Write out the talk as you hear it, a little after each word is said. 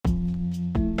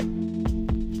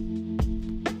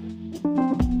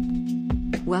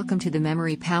Welcome to the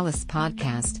Memory Palace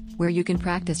podcast, where you can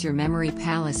practice your memory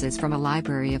palaces from a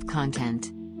library of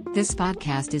content. This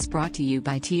podcast is brought to you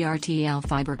by TRTL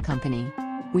Fiber Company.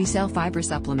 We sell fiber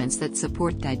supplements that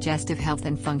support digestive health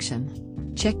and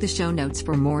function. Check the show notes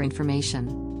for more information.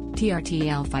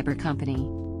 TRTL Fiber Company.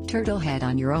 Turtlehead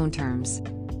on your own terms.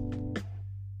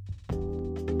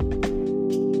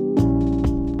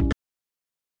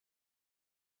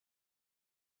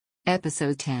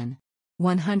 Episode 10.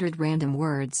 100 Random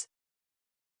Words.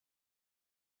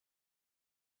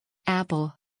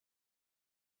 Apple.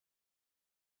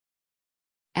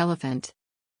 Elephant.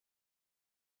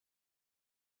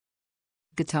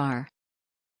 Guitar.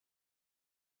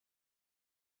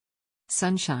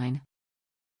 Sunshine.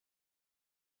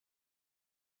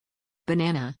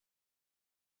 Banana.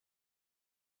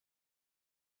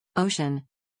 Ocean.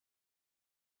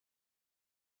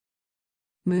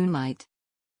 Moonlight.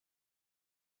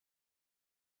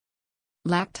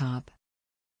 Laptop.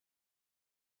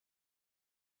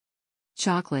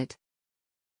 Chocolate.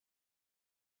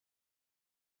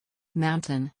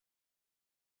 Mountain.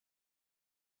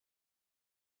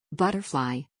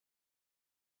 Butterfly.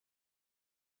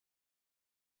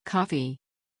 Coffee.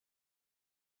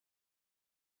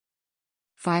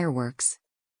 Fireworks.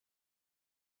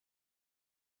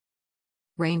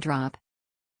 Raindrop.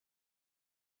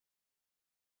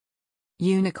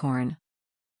 Unicorn.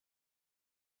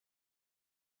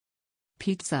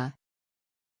 Pizza.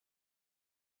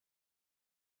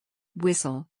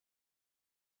 Whistle.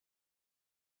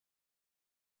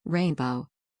 Rainbow.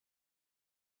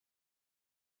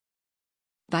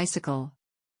 Bicycle.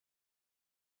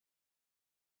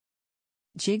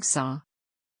 Jigsaw.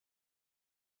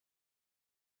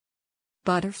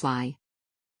 Butterfly.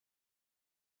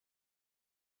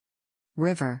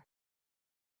 River.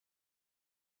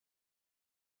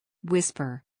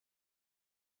 Whisper.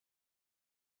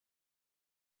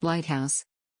 Lighthouse.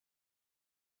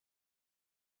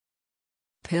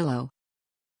 Pillow.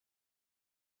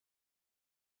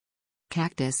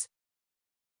 Cactus.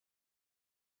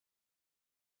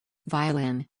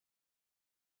 Violin.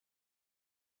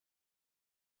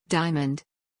 Diamond.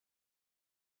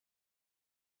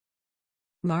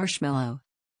 Marshmallow.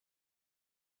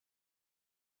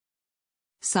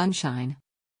 Sunshine.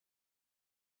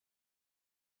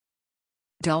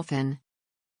 Dolphin.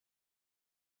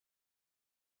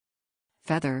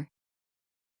 Feather.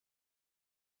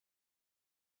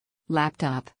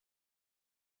 Laptop.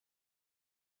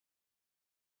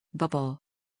 Bubble.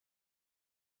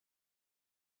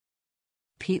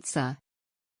 Pizza.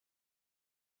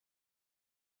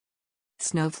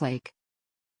 Snowflake.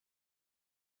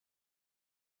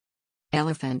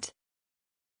 Elephant.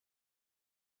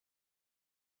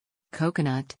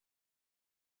 Coconut.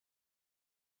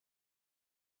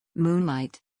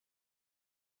 Moonlight.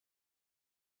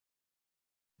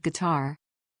 Guitar.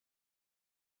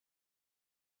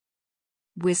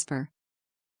 Whisper.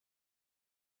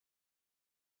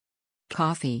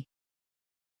 Coffee.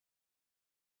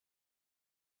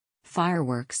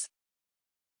 Fireworks.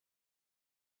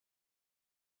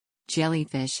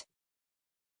 Jellyfish.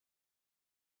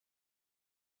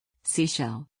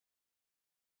 Seashell.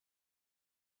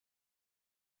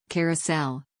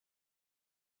 Carousel.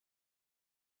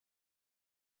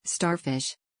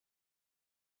 Starfish.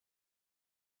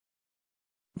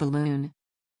 Balloon.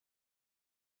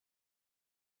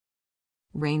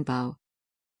 Rainbow.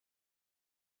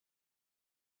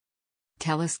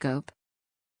 Telescope.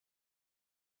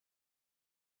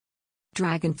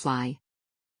 Dragonfly.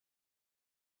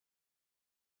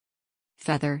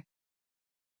 Feather.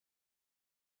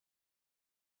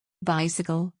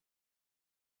 Bicycle.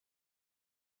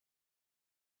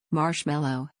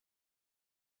 Marshmallow.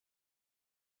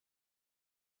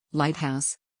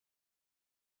 Lighthouse.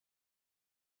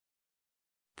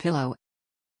 Pillow.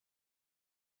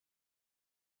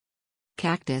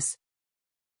 Cactus.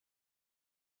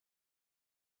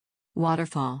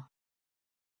 Waterfall.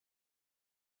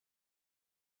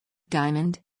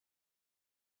 Diamond.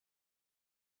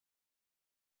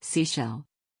 Seashell.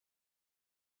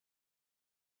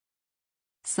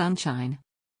 Sunshine.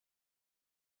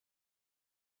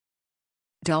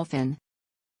 Dolphin.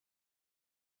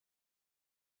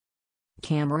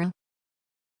 Camera.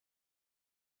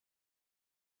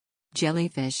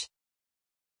 Jellyfish.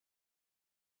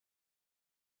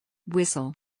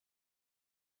 Whistle.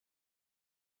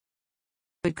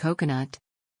 Good coconut.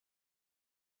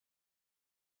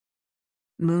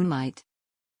 Moonlight.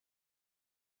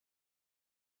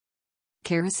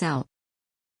 Carousel.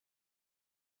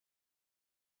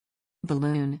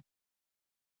 Balloon.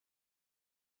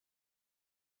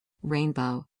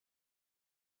 Rainbow.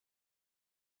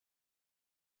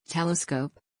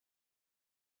 Telescope.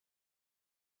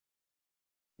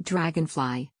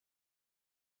 Dragonfly.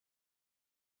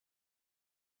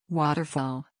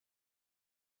 Waterfall.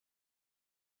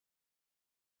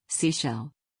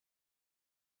 Seashell.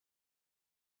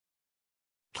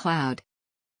 Cloud.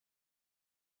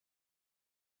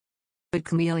 Wood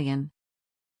chameleon.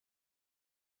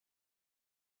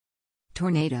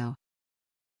 Tornado.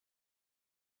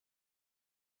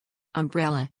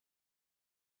 Umbrella.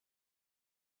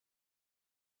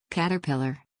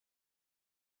 Caterpillar.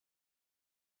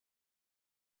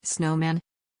 Snowman.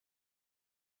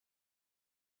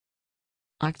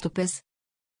 Octopus.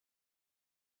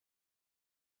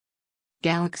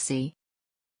 Galaxy.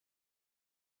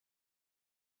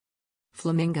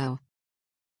 Flamingo.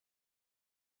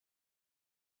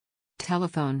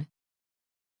 Telephone.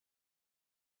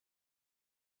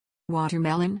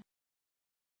 Watermelon.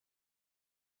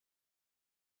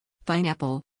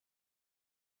 Pineapple.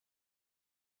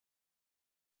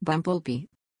 Bumblebee.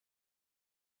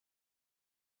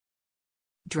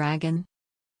 Dragon.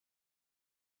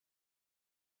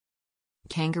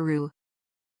 Kangaroo.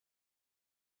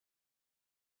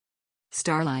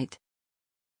 Starlight.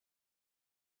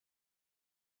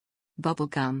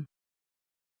 Bubblegum.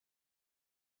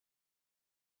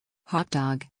 Hot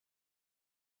dog.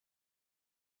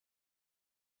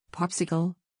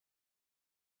 Popsicle.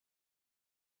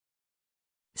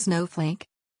 Snowflake.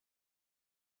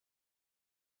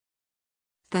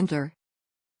 Thunder.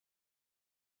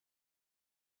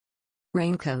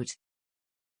 Raincoat.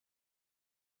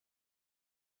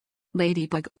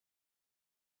 Ladybug.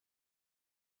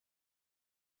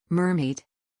 Mermaid.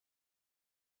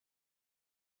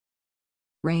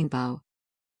 Rainbow.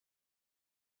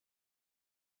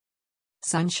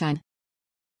 Sunshine.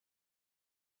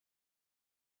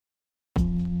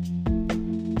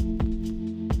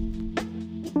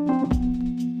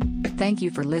 Thank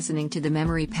you for listening to the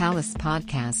Memory Palace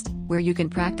podcast, where you can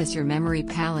practice your memory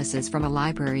palaces from a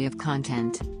library of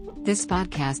content. This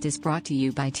podcast is brought to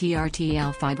you by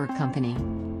TRTL Fiber Company.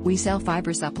 We sell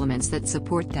fiber supplements that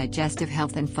support digestive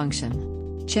health and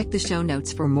function. Check the show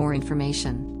notes for more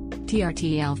information.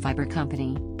 TRTL Fiber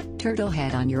Company.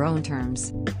 Turtlehead on your own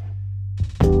terms.